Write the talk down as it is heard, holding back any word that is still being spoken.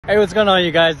Hey, what's going on,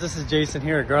 you guys? This is Jason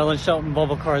here at Garland Shelton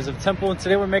Volvo Cars of Temple, and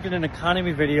today we're making an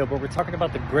economy video, but we're talking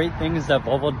about the great things that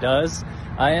Volvo does,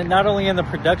 and not only in the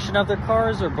production of their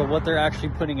cars, but what they're actually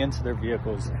putting into their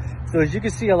vehicles. So as you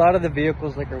can see, a lot of the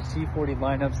vehicles like our C40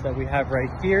 lineups that we have right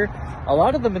here, a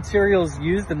lot of the materials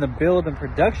used in the build and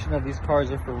production of these cars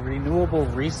are for renewable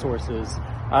resources.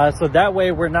 So that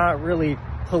way we're not really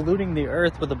polluting the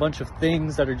earth with a bunch of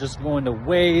things that are just going to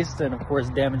waste and of course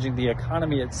damaging the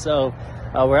economy itself.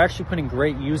 We're actually putting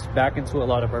great use back into a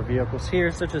lot of our vehicles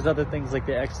here, such as other things like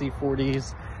the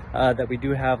XC40s that we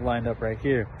do have lined up right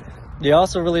here. The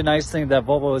also really nice thing that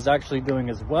Volvo is actually doing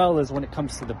as well is when it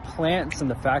comes to the plants and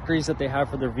the factories that they have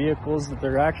for their vehicles, that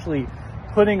they're actually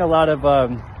putting a lot of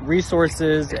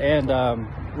resources and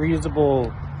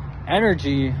reusable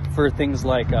energy for things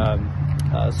like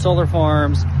solar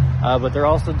farms, but they're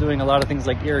also doing a lot of things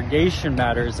like irrigation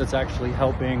matters that's actually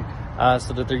helping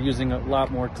so that they're using a lot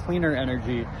more cleaner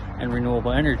energy and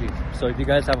renewable energy. So if you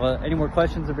guys have any more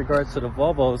questions in regards to the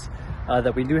Volvos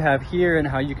that we do have here and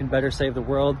how you can better save the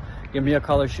world, give me a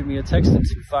call or shoot me a text at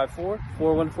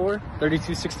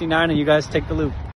 254-414-3269 and you guys take the loop.